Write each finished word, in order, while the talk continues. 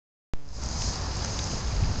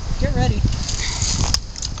Get ready.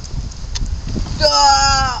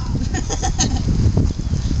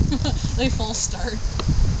 They false start.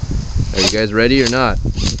 Are you guys ready or not?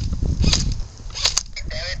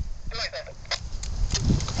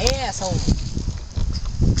 Asshole.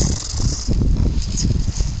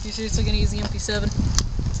 You seriously gonna use the MP7?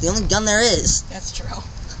 It's the only gun there is. That's true.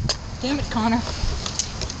 Damn it, Connor.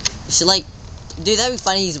 You should dude, that'd be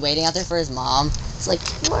funny. He's waiting out there for his mom. It's like,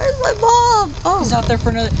 where's my mom? Oh, he's out there for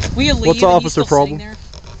another. We leave. What's the officer problem? There.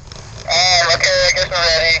 Okay, I guess we're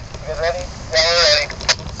ready. You guys ready? Yeah, we're ready.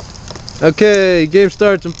 Okay, game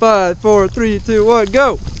starts in 5, 4, 3, 2, 1,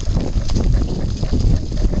 go!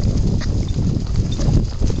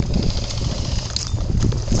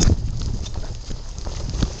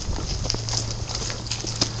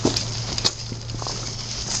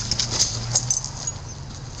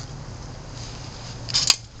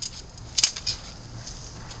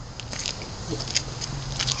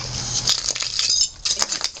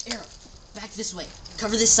 Aaron, back this way.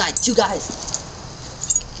 Cover this side. 2 guys.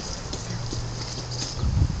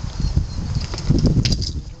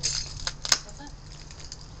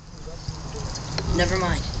 Never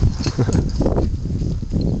mind.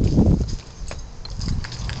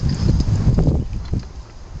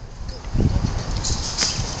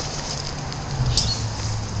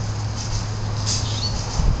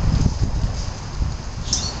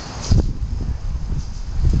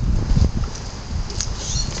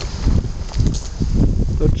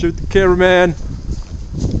 Don't shoot the cameraman.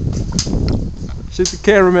 Shoot the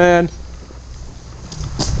cameraman.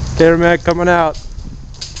 Cameraman coming out.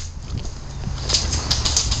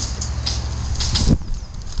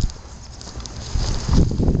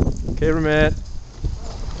 Cameraman.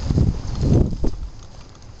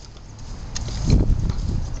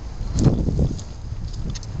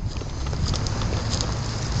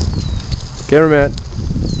 Cameraman.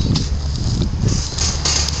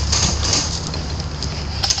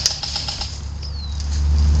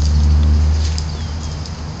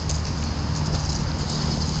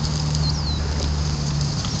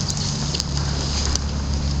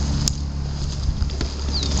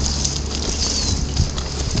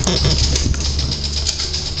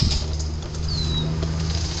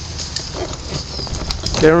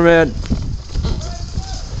 Cameraman.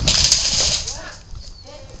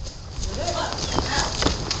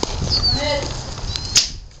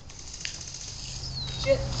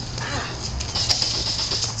 Shit.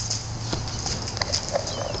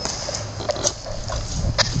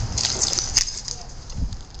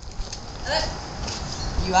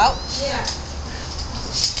 You out? Yeah.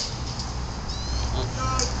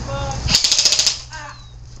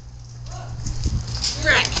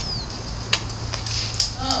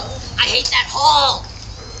 I hate that hole!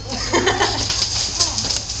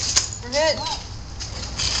 We're hit.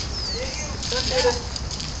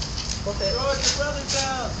 Throw your brother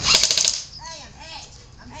down. Hey, I'm hit!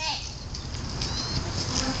 I'm hit!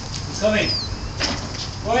 He's coming.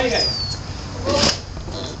 Where are you guys?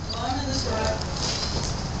 I'm in this route.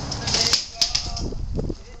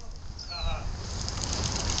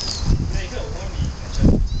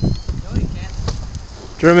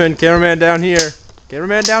 Cameraman down here.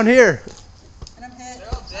 Cameraman down here. And I'm hit.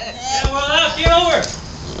 Yeah, well, out. Game over.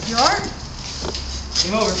 You are?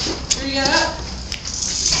 Game over. Where you got out?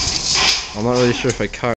 I'm not really sure if I caught.